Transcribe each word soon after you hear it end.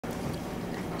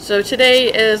So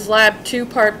today is Lab 2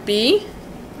 Part B,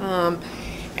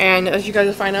 and as you guys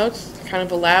will find out, it's kind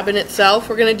of a lab in itself.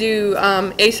 We're going to do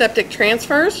aseptic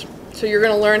transfers, so you're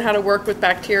going to learn how to work with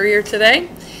bacteria today.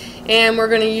 And we're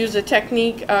going to use a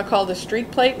technique called the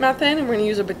streak plate method, and we're going to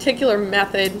use a particular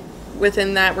method.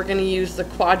 Within that, we're going to use the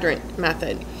quadrant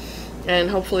method.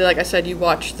 And hopefully, like I said, you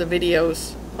watched the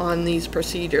videos on these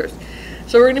procedures.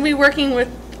 So we're going to be working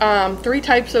with 3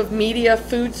 types of media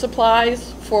food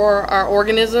supplies for our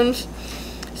organisms.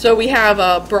 So we have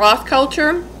a broth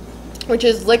culture, which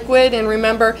is liquid, and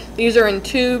remember, these are in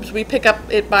tubes. We pick up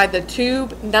it by the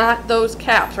tube, not those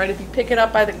caps, right? If you pick it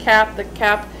up by the caps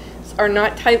are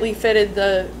not tightly fitted,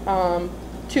 the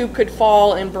tube could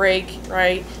fall and break,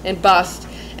 right, and bust.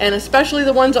 And especially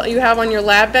the ones that you have on your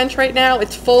lab bench right now,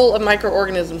 it's full of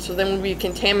microorganisms, so then we'll be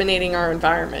contaminating our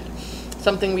environment.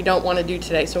 Something we don't want to do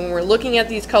today. So when we're looking at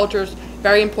these cultures,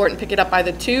 very important, pick it up by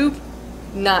the tube,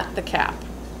 not the cap.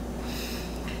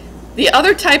 The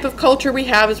other type of culture we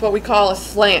have is what we call a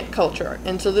slant culture.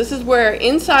 And so this is where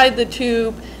inside the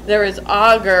tube there is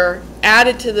agar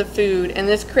added to the food, and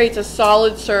this creates a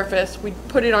solid surface. We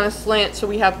put it on a slant so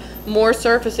we have more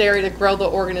surface area to grow the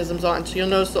organisms on. So you'll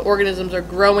notice the organisms are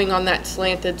growing on that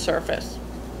slanted surface.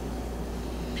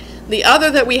 The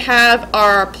other that we have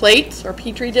are plates or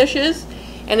petri dishes.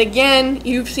 And again,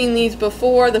 you've seen these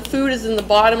before. The food is in the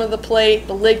bottom of the plate.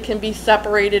 The lid can be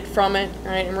separated from it,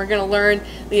 right? And we're going to learn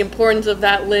the importance of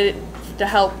that lid to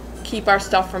help keep our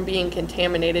stuff from being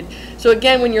contaminated. So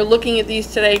again, when you're looking at these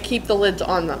today, keep the lids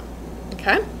on them,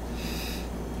 okay?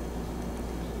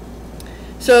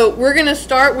 So we're going to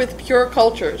start with pure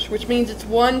cultures, which means it's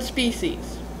one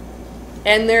species.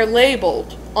 And they're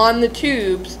labeled on the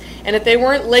tubes. And if they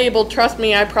weren't labeled, trust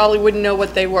me, I probably wouldn't know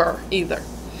what they were either.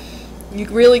 You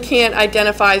really can't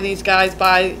identify these guys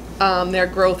by their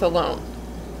growth alone.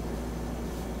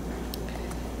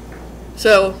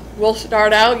 So we'll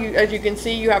start out. As you can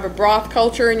see, you have a broth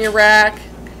culture in your rack.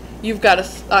 You've got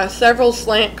several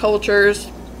slant cultures.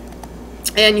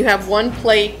 And you have one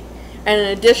plate and an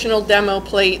additional demo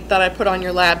plate that I put on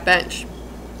your lab bench.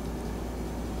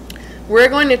 We're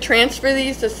going to transfer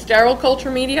these to sterile culture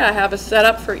media. I have a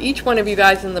setup for each one of you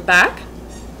guys in the back.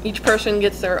 Each person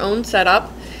gets their own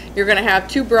setup. You're going to have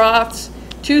 2 broths,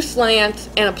 2 slants,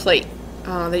 and a plate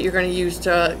that you're going to use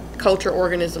to culture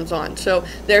organisms on. So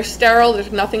they're sterile.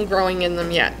 There's nothing growing in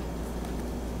them yet.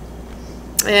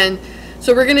 And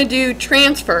so we're going to do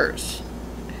transfers.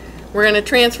 We're going to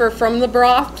transfer from the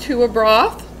broth to a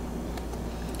broth.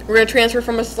 We're going to transfer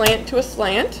from a slant to a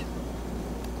slant.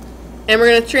 And we're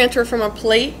going to transfer from a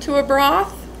plate to a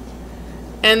broth.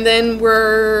 And then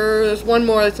there's one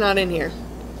more that's not in here.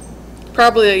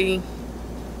 Probably,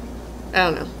 I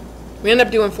don't know. We end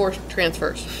up doing 4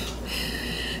 transfers.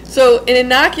 So an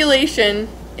inoculation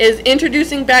is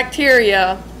introducing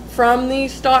bacteria from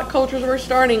these stock cultures we're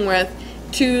starting with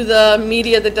to the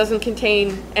media that doesn't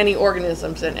contain any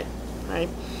organisms in it, right?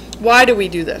 Why do we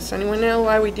do this? Anyone know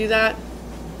why we do that?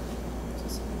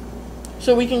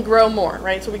 So we can grow more,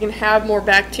 right? So we can have more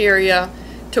bacteria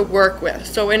to work with.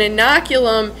 So an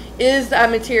inoculum is that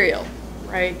material,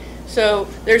 right? So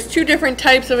there's 2 different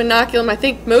types of inoculum. I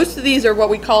think most of these are what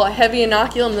we call a heavy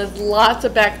inoculum. There's lots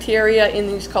of bacteria in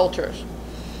these cultures.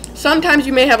 Sometimes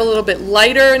you may have a little bit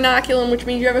lighter inoculum, which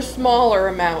means you have a smaller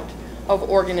amount of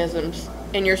organisms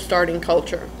in your starting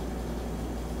culture.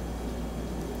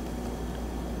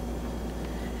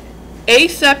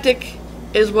 Aseptic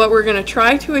is what we're going to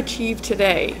try to achieve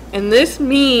today. And this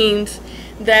means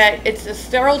that it's a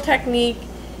sterile technique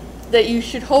that you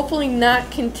should hopefully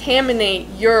not contaminate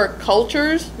your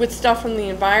cultures with stuff from the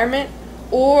environment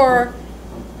or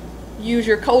use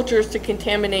your cultures to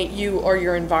contaminate you or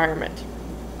your environment.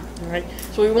 All right?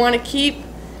 So we want to keep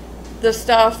the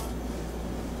stuff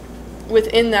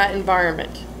within that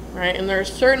environment, right? And there are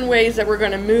certain ways that we're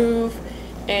going to move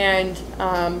and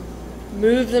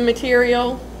move the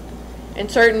material, and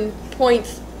certain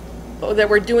points that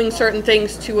we're doing certain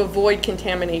things to avoid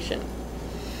contamination.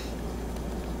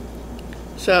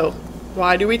 So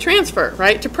why do we transfer,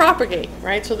 right? To propagate,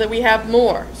 right? So that we have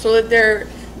more, so that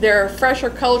they're a fresher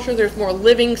culture, there's more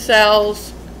living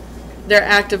cells, they're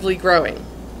actively growing.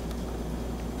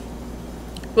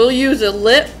 We'll use a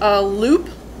loop,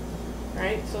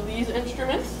 right? So these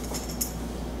instruments,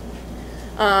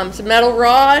 it's a metal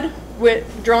rod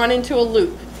drawn into a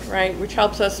loop, right, which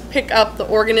helps us pick up the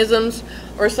organisms,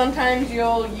 or sometimes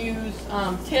you'll use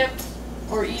tips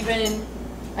or even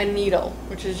a needle,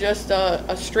 which is just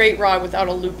a straight rod without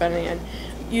a loop on the end.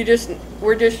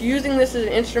 We're just using this as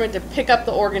an instrument to pick up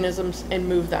the organisms and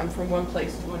move them from one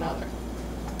place to another.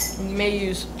 And you may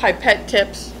use pipette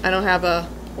tips. I don't have a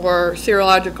or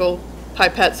serological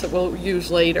pipettes that we'll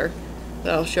use later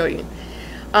that I'll show you.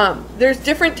 There's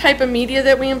different type of media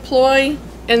that we employ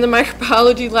in the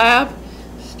microbiology lab.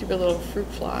 Stupid little fruit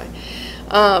fly.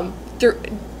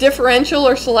 Differential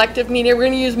or selective media, we're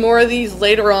going to use more of these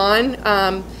later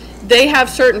on. They have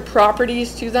certain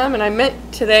properties to them, and I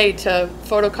meant today to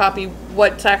photocopy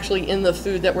what's actually in the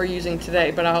food that we're using today,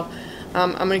 but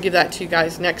I'm going to give that to you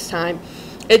guys next time.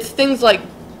 It's things like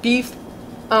beef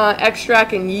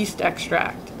extract and yeast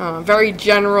extract, very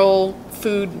general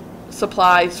food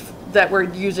supplies that we're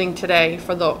using today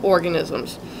for the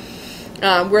organisms.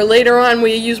 Where later on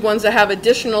we use ones that have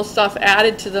additional stuff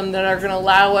added to them that are going to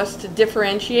allow us to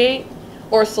differentiate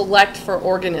or select for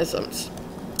organisms.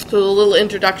 So a little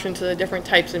introduction to the different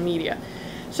types of media.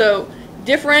 So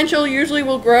differential usually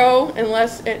will grow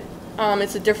unless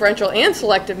it's a differential and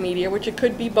selective media, which it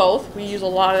could be both. We use a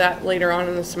lot of that later on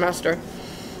in the semester.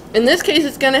 In this case,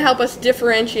 it's going to help us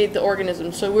differentiate the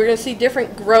organism. So we're going to see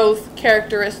different growth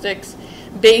characteristics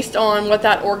based on what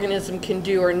that organism can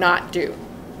do or not do.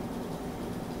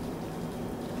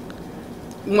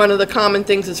 One of the common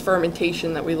things is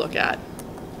fermentation that we look at,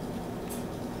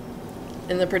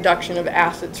 and the production of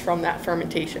acids from that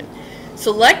fermentation.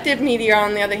 Selective media,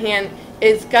 on the other hand,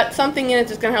 is got something in it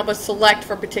that's going to help us select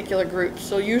for particular groups.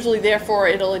 So usually, therefore,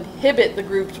 it'll inhibit the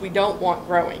groups we don't want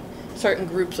growing, certain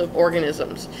groups of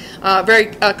organisms. Very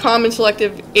common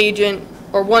selective agent,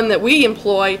 or one that we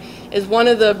employ, is one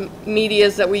of the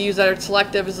medias that we use that are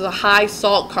selective is a high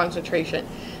salt concentration.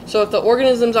 So if the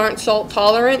organisms aren't salt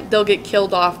tolerant, they'll get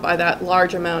killed off by that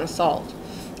large amount of salt.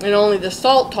 And only the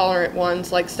salt tolerant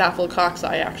ones, like Staphylococci,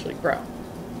 actually grow.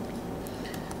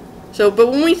 So, but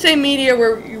when we say media,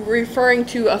 we're referring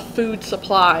to a food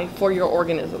supply for your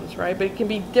organisms, right? But it can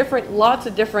be different, lots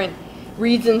of different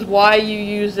reasons why you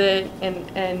use it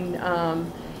and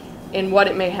what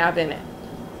it may have in it.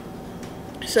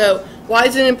 So, why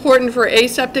is it important for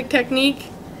aseptic technique?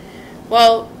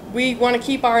 Well, we want to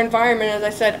keep our environment, as I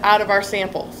said, out of our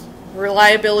samples.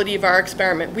 Reliability of our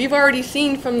experiment. We've already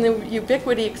seen from the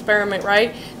ubiquity experiment,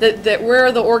 right, that where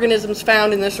are the organisms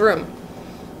found in this room?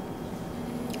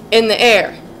 In the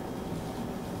air.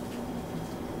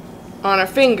 On our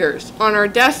fingers, on our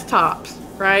desktops,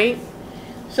 right?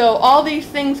 So all these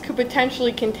things could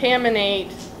potentially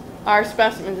contaminate our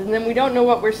specimens, and then we don't know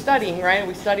what we're studying, right? Are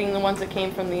we studying the ones that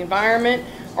came from the environment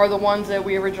or the ones that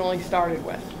we originally started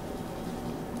with?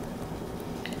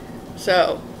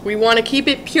 So we want to keep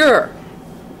it pure,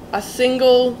 a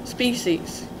single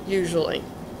species usually.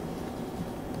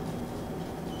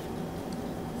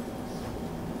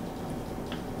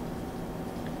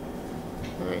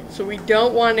 All right, so we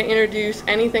don't want to introduce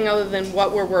anything other than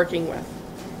what we're working with.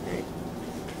 Right.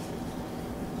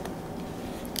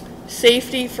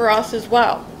 Safety for us as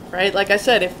well, right? Like I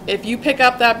said, if you pick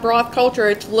up that broth culture,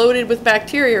 it's loaded with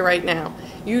bacteria right now.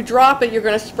 You drop it, you're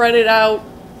going to spread it out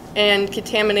and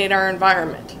contaminate our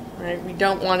environment, right? We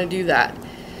don't want to do that.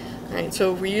 Right,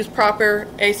 so if we use proper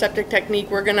aseptic technique,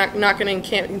 we're not going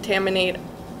to contaminate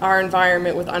our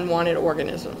environment with unwanted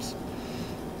organisms.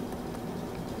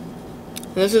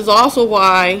 And this is also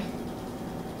why,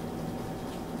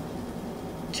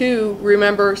 to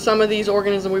remember, some of these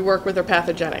organisms we work with are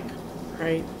pathogenic,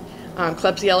 right?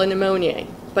 Klebsiella pneumoniae.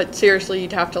 But seriously,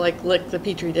 you'd have to like lick the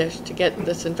petri dish to get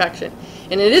this infection.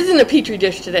 And it isn't a petri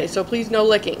dish today, so please no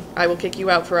licking. I will kick you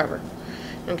out forever.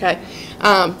 Okay?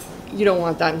 You don't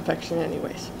want that infection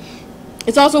anyways.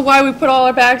 It's also why we put all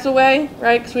our bags away,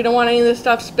 right? Because we don't want any of this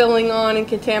stuff spilling on and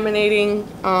contaminating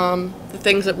the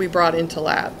things that we brought into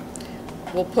lab.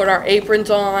 We'll put our aprons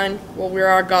on, we'll wear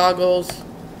our goggles,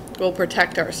 we'll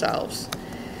protect ourselves.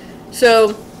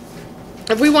 So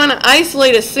if we want to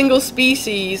isolate a single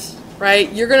species,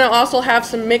 right, you're going to also have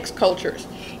some mixed cultures.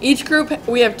 Each group,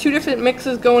 we have two different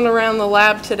mixes going around the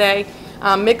lab today,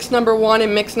 mix number 1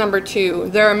 and mix number 2.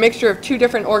 They're a mixture of two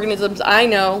different organisms. I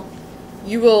know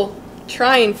you will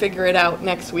try and figure it out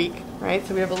next week, right?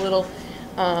 So we have a little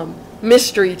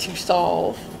mystery to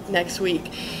solve next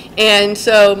week. And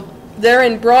so they're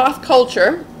in broth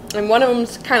culture, and one of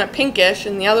them's kind of pinkish,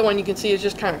 and the other one you can see is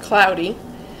just kind of cloudy.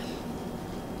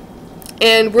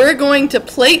 And we're going to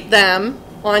plate them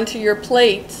onto your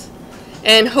plates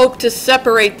and hope to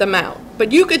separate them out.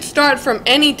 But you could start from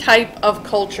any type of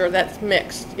culture that's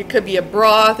mixed. It could be a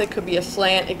broth, it could be a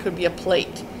slant, it could be a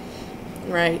plate,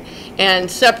 right? And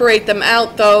separate them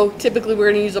out, though. Typically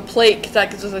we're going to use a plate because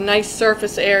that gives us a nice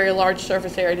surface area, large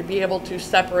surface area, to be able to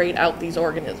separate out these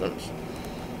organisms.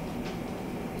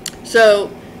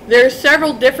 So there are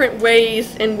several different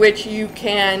ways in which you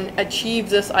can achieve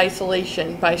this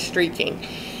isolation by streaking.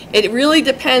 It really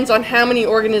depends on how many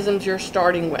organisms you're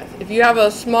starting with. If you have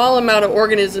a small amount of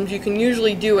organisms, you can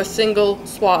usually do a single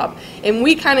swab. And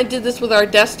we kind of did this with our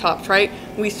desktops, right?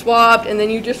 We swabbed and then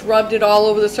you just rubbed it all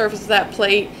over the surface of that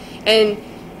plate. And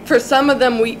for some of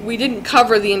them, we didn't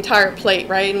cover the entire plate,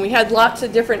 right? And we had lots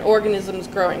of different organisms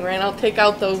growing, right? And I'll take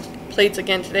out those plates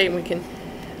again today and we can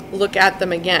look at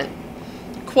them again.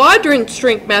 Quadrant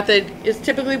shrink method is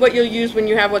typically what you'll use when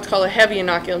you have what's called a heavy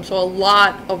inoculum, so a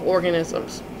lot of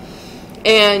organisms.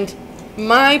 And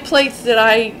my plates that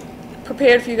I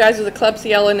prepared for you guys with the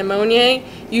Klebsiella pneumoniae,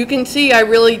 you can see I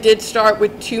really did start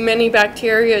with too many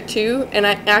bacteria too, and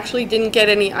I actually didn't get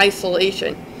any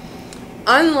isolation.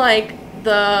 Unlike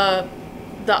the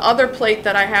other plate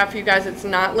that I have for you guys that's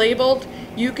not labeled,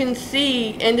 you can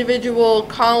see individual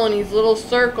colonies, little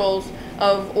circles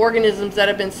of organisms that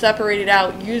have been separated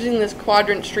out using this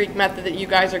quadrant streak method that you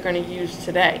guys are going to use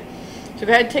today. So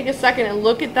go ahead and take a second and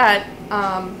look at that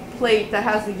plate that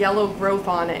has the yellow growth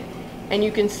on it. And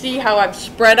you can see how I've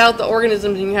spread out the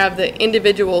organisms and you have the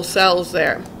individual cells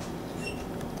there.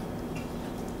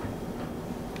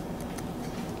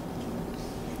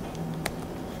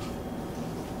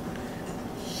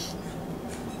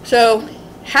 So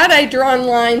had I drawn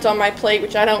lines on my plate,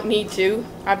 which I don't need to,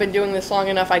 I've been doing this long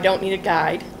enough, I don't need a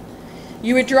guide.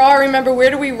 You would draw, remember,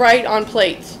 where do we write on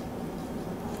plates?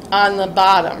 On the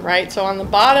bottom, right? So on the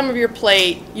bottom of your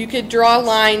plate, you could draw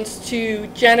lines to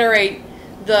generate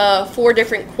the 4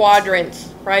 different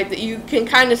quadrants, right? That you can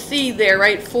kind of see there,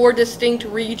 right? 4 distinct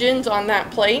regions on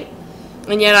that plate,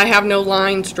 and yet I have no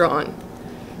lines drawn.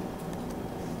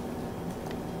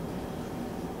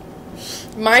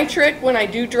 My trick when I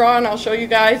do draw, and I'll show you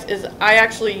guys, is I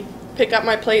actually pick up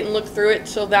my plate and look through it,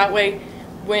 so that way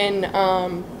when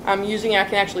I'm using it, I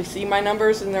can actually see my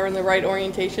numbers and they're in the right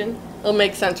orientation. It'll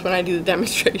make sense when I do the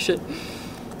demonstration.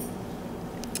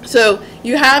 So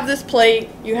you have this plate,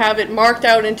 you have it marked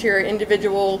out into your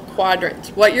individual quadrants.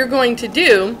 What you're going to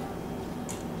do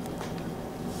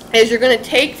is you're going to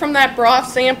take from that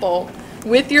broth sample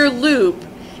with your loop,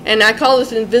 and I call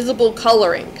this invisible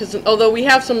coloring, because although we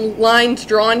have some lines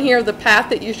drawn here, the path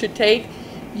that you should take,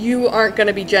 you aren't going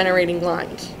to be generating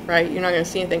lines, right? You're not going to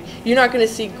see anything. You're not going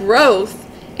to see growth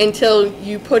until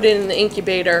you put it in the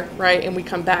incubator, right, and we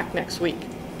come back next week.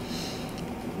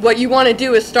 What you want to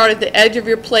do is start at the edge of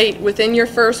your plate within your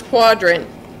first quadrant,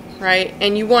 right,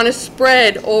 and you want to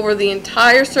spread over the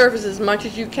entire surface as much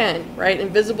as you can, right?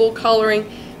 Invisible coloring,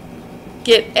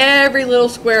 get every little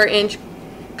square inch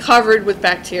covered with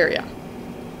bacteria.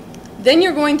 Then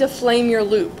you're going to flame your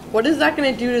loop. What is that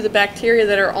going to do to the bacteria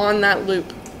that are on that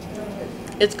loop?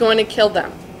 It's going to kill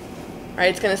them, right?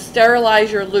 It's going to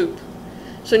sterilize your loop.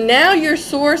 So now your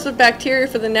source of bacteria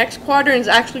for the next quadrant is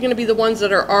actually going to be the ones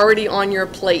that are already on your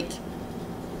plate.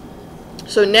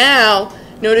 So now,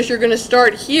 notice you're going to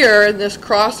start here in this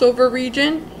crossover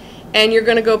region, and you're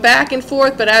going to go back and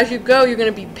forth, but as you go, you're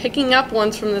going to be picking up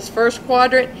ones from this first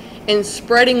quadrant and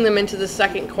spreading them into the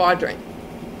second quadrant.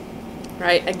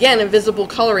 Right? Again, invisible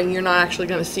coloring, you're not actually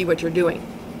going to see what you're doing.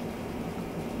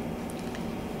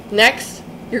 Next,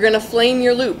 you're going to flame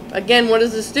your loop. Again, what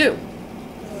does this do?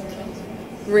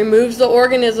 Removes the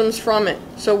organisms from it.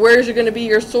 So where's going to be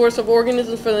your source of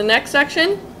organisms for the next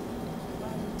section?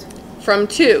 From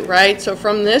 2, right? So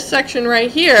from this section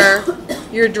right here,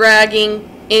 you're dragging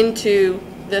into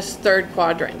this third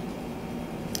quadrant.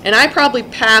 And I probably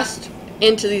passed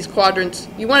into these quadrants.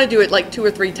 You want to do it like 2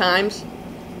 or 3 times,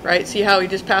 right? See how he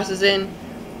just passes in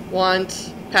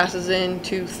once, passes in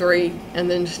 2, 3, and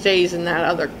then stays in that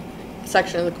other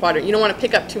section of the quadrant. You don't want to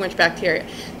pick up too much bacteria.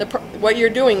 What you're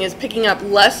doing is picking up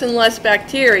less and less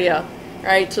bacteria,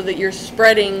 right, so that you're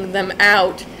spreading them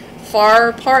out far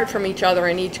apart from each other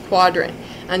in each quadrant.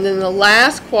 And then the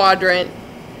last quadrant,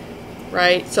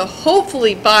 right, so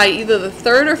hopefully by either the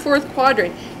 3rd or 4th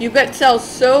quadrant, you've got cells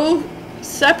so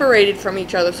separated from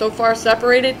each other, so far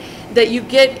separated, that you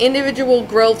get individual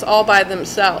growths all by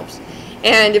themselves.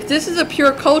 And if this is a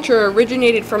pure culture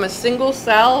originated from a single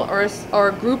cell or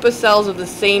a group of cells of the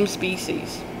same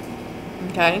species,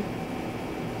 okay?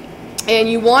 And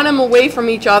you want them away from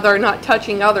each other, not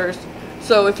touching others.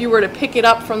 So if you were to pick it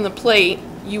up from the plate,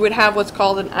 you would have what's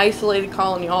called an isolated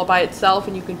colony all by itself,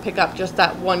 and you can pick up just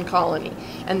that one colony,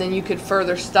 and then you could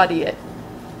further study it.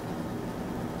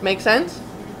 Make sense?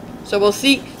 So we'll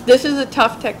see. This is a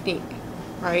tough technique,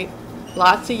 right?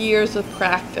 Lots of years of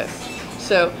practice.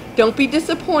 So don't be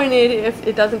disappointed if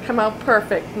it doesn't come out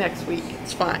perfect next week.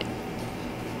 It's fine.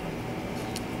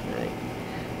 Right.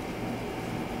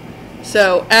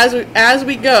 So as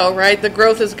we go, right, the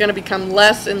growth is going to become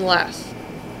less and less.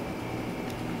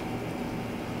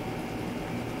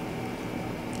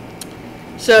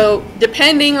 So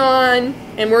depending on,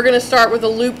 and we're going to start with a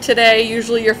loop today,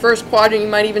 usually your first quadrant you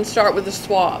might even start with a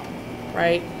swab,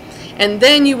 right? And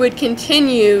then you would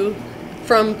continue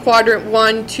from quadrant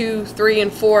 1, 2, 3,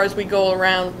 and 4 as we go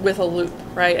around with a loop,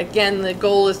 right? Again, the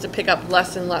goal is to pick up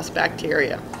less and less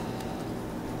bacteria.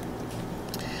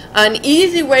 An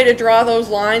easy way to draw those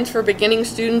lines for beginning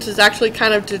students is actually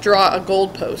kind of to draw a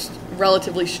goalpost,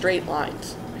 relatively straight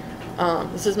lines.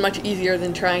 This is much easier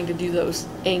than trying to do those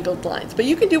angled lines. But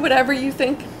you can do whatever you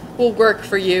think will work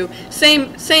for you.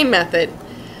 Same method.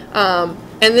 And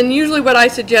then usually what I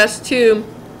suggest too,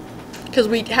 because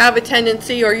we have a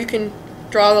tendency, or you can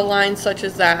draw the lines such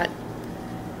as that.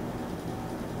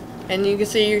 And you can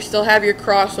see you still have your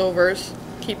crossovers.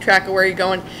 Keep track of where you're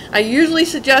going. I usually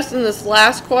suggest in this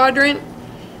last quadrant,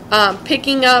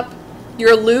 picking up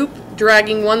your loop,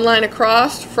 dragging one line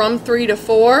across from 3 to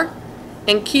 4,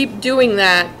 and keep doing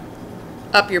that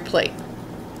up your plate.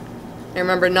 And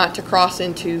remember not to cross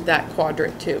into that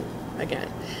quadrant 2 again.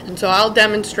 And so I'll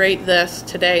demonstrate this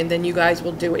today, and then you guys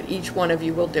will do it. Each one of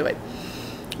you will do it.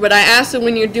 What I ask that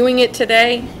when you're doing it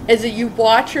today is that you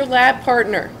watch your lab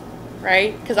partner,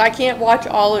 right? Because I can't watch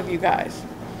all of you guys.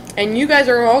 And you guys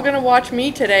are all going to watch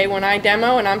me today when I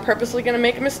demo, and I'm purposely going to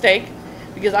make a mistake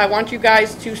because I want you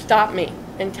guys to stop me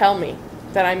and tell me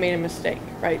that I made a mistake,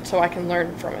 right? So I can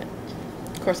learn from it.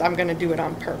 Of course, I'm going to do it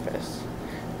on purpose,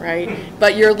 right?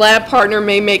 But your lab partner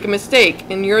may make a mistake,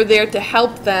 and you're there to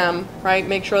help them, right?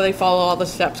 Make sure they follow all the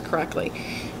steps correctly.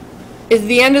 Is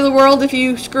the end of the world if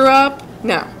you screw up?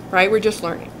 No, right? We're just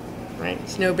learning, right?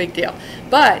 It's no big deal.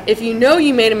 But if you know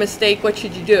you made a mistake, what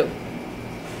should you do?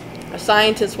 A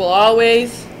scientist will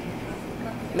always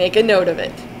make a note of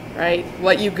it, right?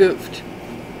 What you goofed.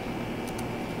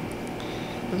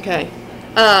 Okay.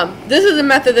 This is a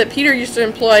method that Peter used to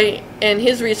employ in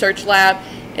his research lab,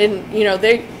 and you know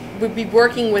they would be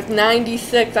working with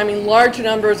 96, large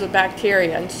numbers of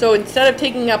bacteria. And so instead of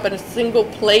taking up a single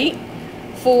plate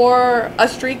for a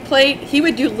streak plate, he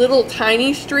would do little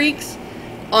tiny streaks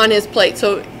on his plate.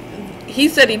 So he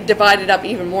said he divided up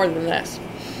even more than this.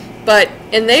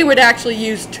 And they would actually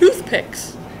use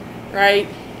toothpicks, right?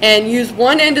 And use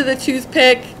one end of the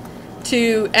toothpick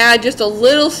to add just a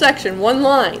little section, one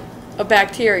line of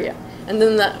bacteria. And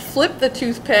then flip the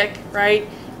toothpick, right?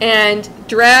 And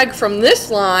drag from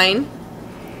this line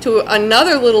to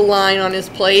another little line on his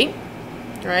plate,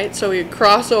 right? So we would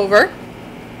cross over.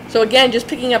 So again, just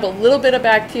picking up a little bit of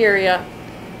bacteria.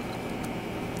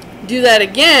 Do that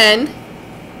again,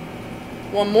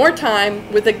 one more time,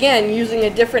 with again using a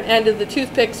different end of the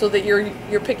toothpick so that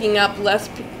you're picking up less,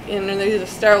 and these are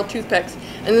sterile toothpicks.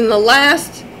 And then the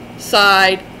last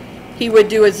side, he would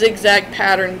do a zigzag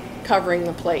pattern covering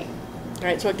the plate. All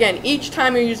right, so again, each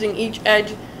time you're using each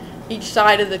edge, each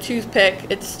side of the toothpick,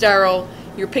 it's sterile.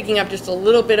 You're picking up just a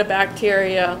little bit of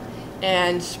bacteria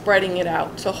and spreading it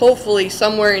out. So hopefully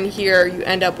somewhere in here you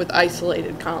end up with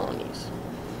isolated colonies.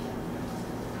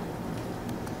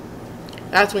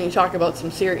 That's when you talk about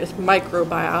some serious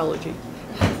microbiology.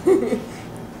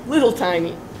 Little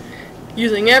tiny,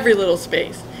 using every little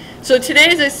space. So today,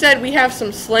 as I said, we have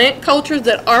some slant cultures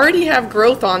that already have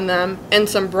growth on them, and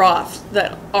some broths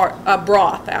that are,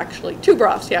 two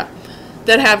broths, yeah,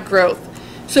 that have growth.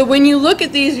 So when you look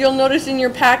at these, you'll notice in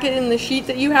your packet in the sheet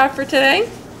that you have for today,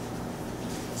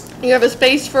 you have a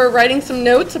space for writing some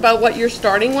notes about what you're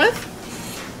starting with.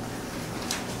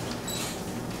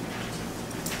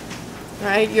 All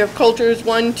right, you have cultures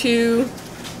 1, 2,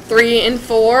 3, and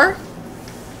 4,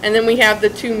 and then we have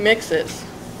the 2 mixes.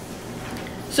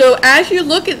 So as you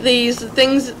look at these,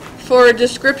 things for a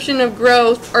description of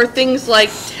growth are things like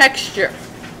texture,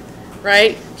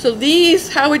 right? So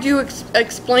these, how would you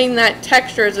explain that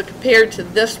texture as compared to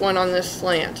this one on this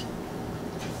slant?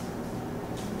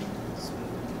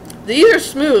 These are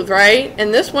smooth, right?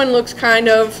 And this one looks kind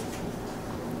of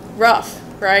rough,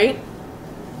 right?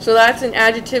 So that's an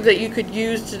adjective that you could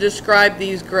use to describe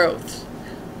these growths.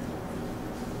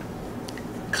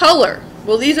 Color.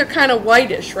 Well, these are kind of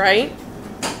whitish, right?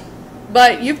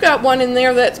 But you've got one in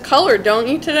there that's colored, don't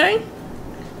you, today?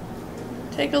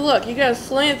 Take a look. You got a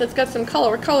slant that's got some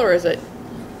color. What color is it?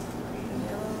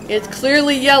 It's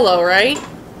clearly yellow, right?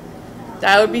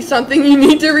 That would be something you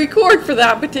need to record for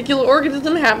that particular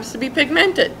organism. It happens to be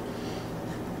pigmented.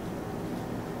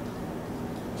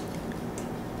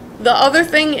 The other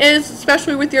thing is,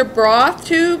 especially with your broth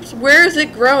tubes, where is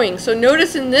it growing? So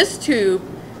notice in this tube,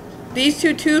 these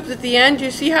 2 tubes at the end,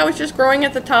 you see how it's just growing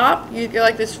at the top? You get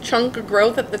like this chunk of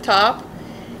growth at the top.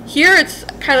 Here it's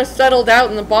kind of settled out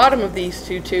in the bottom of these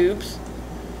 2 tubes.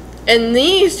 And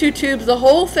these 2 tubes, the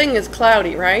whole thing is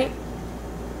cloudy, right?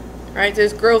 Right?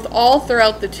 There's growth all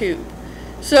throughout the tube.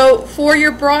 So for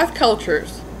your broth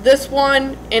cultures, this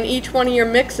one and each one of your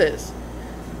mixes,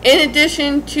 in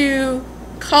addition to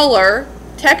color,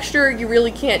 texture you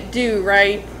really can't do,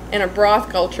 right, in a broth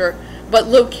culture, but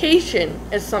location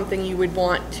is something you would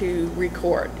want to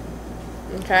record.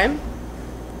 Okay?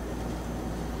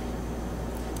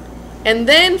 And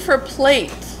then for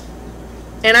plates,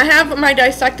 and I have my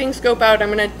dissecting scope out.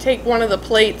 I'm going to take one of the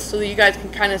plates so that you guys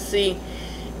can kind of see.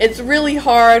 It's really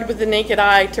hard with the naked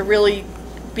eye to really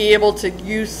be able to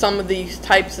use some of these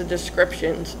types of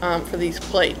descriptions for these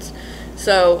plates.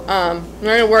 So I'm not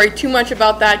going to worry too much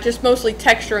about that, just mostly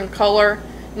texture and color,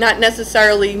 not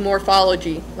necessarily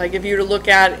morphology. Like if you were to look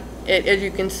at it, as you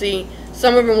can see,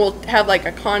 some of them will have like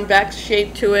a convex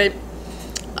shape to it.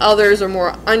 Others are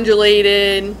more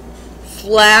undulated,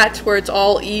 flat where it's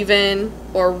all even,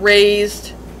 or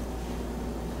raised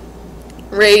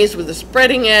with a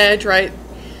spreading edge, right?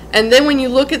 And then when you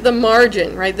look at the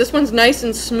margin, right, this one's nice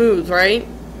and smooth, right?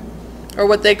 Or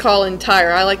what they call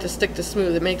entire. I like to stick to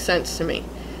smooth. It makes sense to me.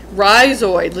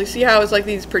 Rhizoid. You see how it's like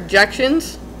these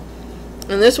projections?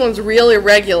 And this one's real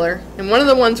irregular. And one of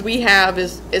the ones we have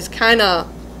is kind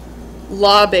of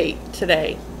lobate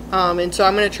today. And so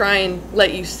I'm going to try and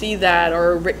let you see that,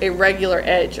 or irregular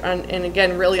edge. And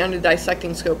again, really under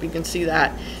dissecting scope, you can see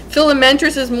that.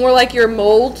 Filamentous is more like your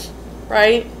molds,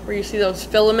 right? Where you see those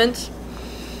filaments.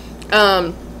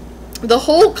 The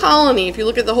whole colony, if you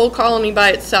look at the whole colony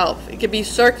by itself, it could be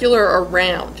circular or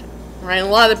round, right? And a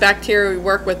lot of the bacteria we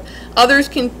work with, others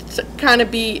can kind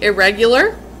of be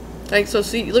irregular. Like, so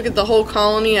see, look at the whole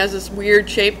colony has this weird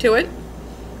shape to it.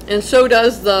 And so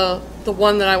does the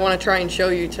one that I want to try and show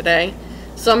you today.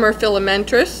 Some are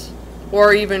filamentous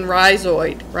or even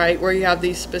rhizoid, right? Where you have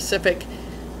these specific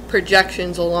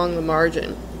projections along the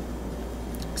margin.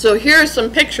 So here are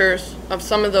some pictures of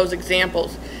some of those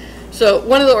examples. So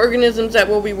one of the organisms that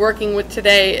we'll be working with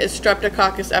today is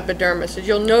Streptococcus epidermis. As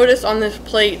you'll notice on this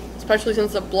plate, especially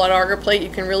since it's a blood agar plate, you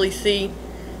can really see,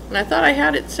 and I thought I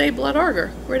had it say blood agar.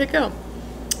 Where'd it go?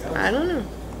 I don't know.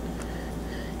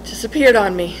 It disappeared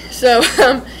on me. So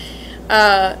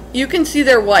you can see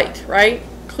they're white, right?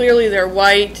 Clearly they're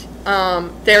white.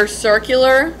 They're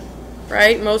circular,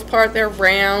 right? Most part they're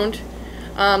round.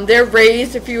 They're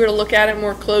raised if you were to look at it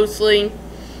more closely,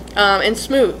 and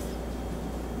smooth.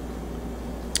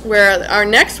 Where our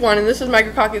next one, and this is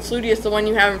Micrococcus luteus, the one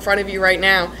you have in front of you right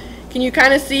now. Can you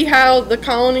kind of see how the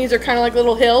colonies are kind of like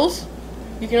little hills?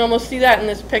 You can almost see that in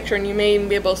this picture, and you may even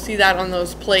be able to see that on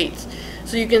those plates.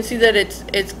 So you can see that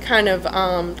it's kind of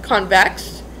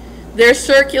convex. They're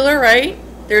circular, right?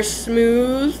 They're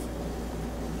smooth,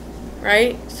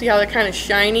 right? See how they're kind of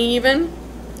shiny even?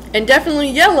 And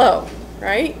definitely yellow,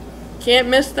 right? Can't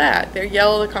miss that. They're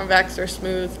yellow, they're convex, they're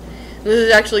smooth. This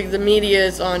is actually, the media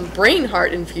is on brain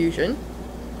heart infusion.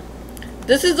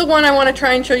 This is the one I want to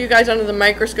try and show you guys under the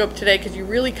microscope today, because you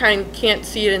really kind of can't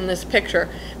see it in this picture.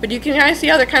 But you can kind of see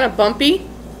how they're kind of bumpy.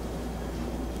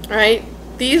 Right?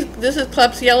 This is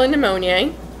Klebsiella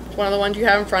pneumoniae. It's one of the ones you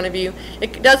have in front of you.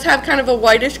 It does have kind of a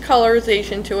whitish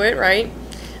colorization to it, right?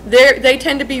 They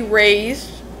tend to be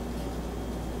raised,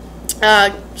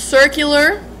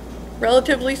 circular,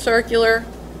 relatively circular,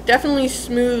 definitely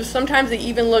smooth. Sometimes they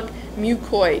even look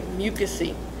mucoid,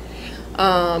 mucousy,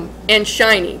 and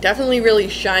shiny. Definitely really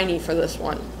shiny for this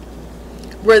one.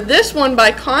 Where this one,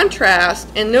 by contrast,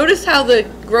 and notice how the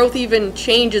growth even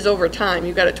changes over time.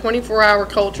 You've got a 24-hour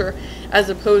culture as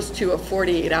opposed to a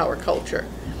 48-hour culture.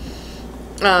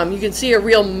 You can see a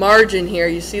real margin here.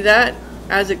 You see that?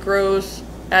 As it grows,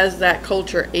 as that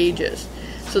culture ages.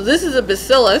 So this is a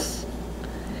bacillus,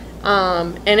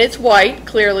 and it's white,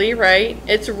 clearly, right?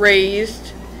 It's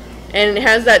raised, and it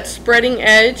has that spreading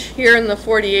edge here in the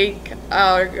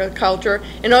 48-hour culture.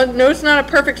 And notice it's not a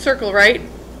perfect circle, right?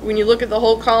 When you look at the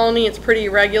whole colony, it's pretty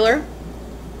irregular.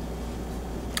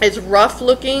 It's rough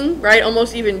looking, right?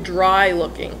 Almost even dry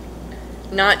looking.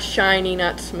 Not shiny,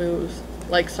 not smooth,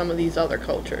 like some of these other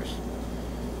cultures.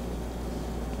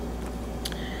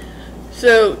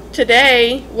 So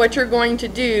today, what you're going to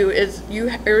do is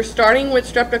you're starting with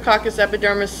Streptococcus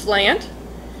epidermis slant.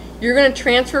 You're going to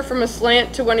transfer from a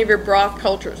slant to one of your broth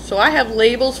cultures. So I have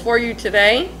labels for you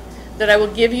today that I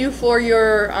will give you for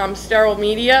your sterile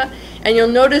media. And you'll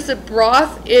notice that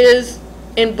broth is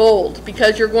in bold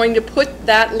because you're going to put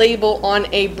that label on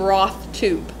a broth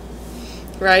tube,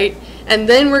 right? And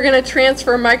then we're going to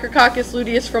transfer Micrococcus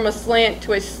luteus from a slant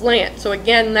to a slant. So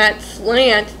again, that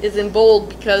slant is in bold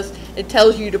because it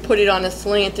tells you to put it on a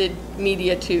slanted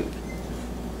media tube.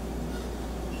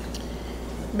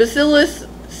 Bacillus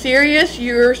cereus,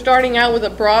 you're starting out with a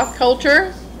broth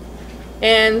culture,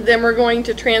 and then we're going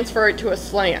to transfer it to a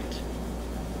slant.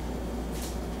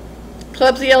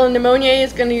 Klebsiella pneumoniae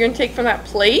is you're going to take from that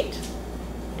plate,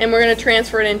 and we're going to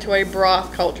transfer it into a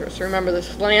broth culture. So remember, the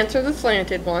slants are the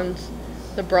slanted ones,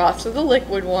 the broths are the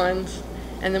liquid ones,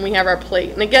 and then we have our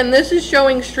plate. And again, this is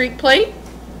showing streak plate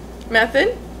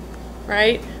method,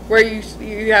 right? Where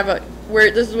you have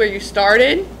this is where you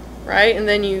started, right? And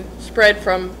then you spread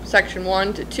from section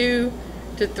 1 to 2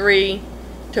 to 3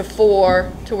 to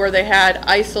 4 to where they had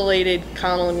isolated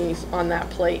colonies on that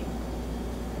plate.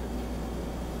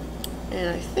 And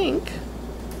I think,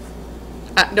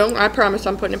 I promise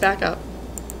I'm putting it back up.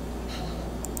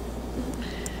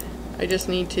 I just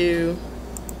need to,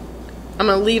 I'm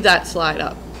going to leave that slide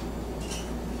up.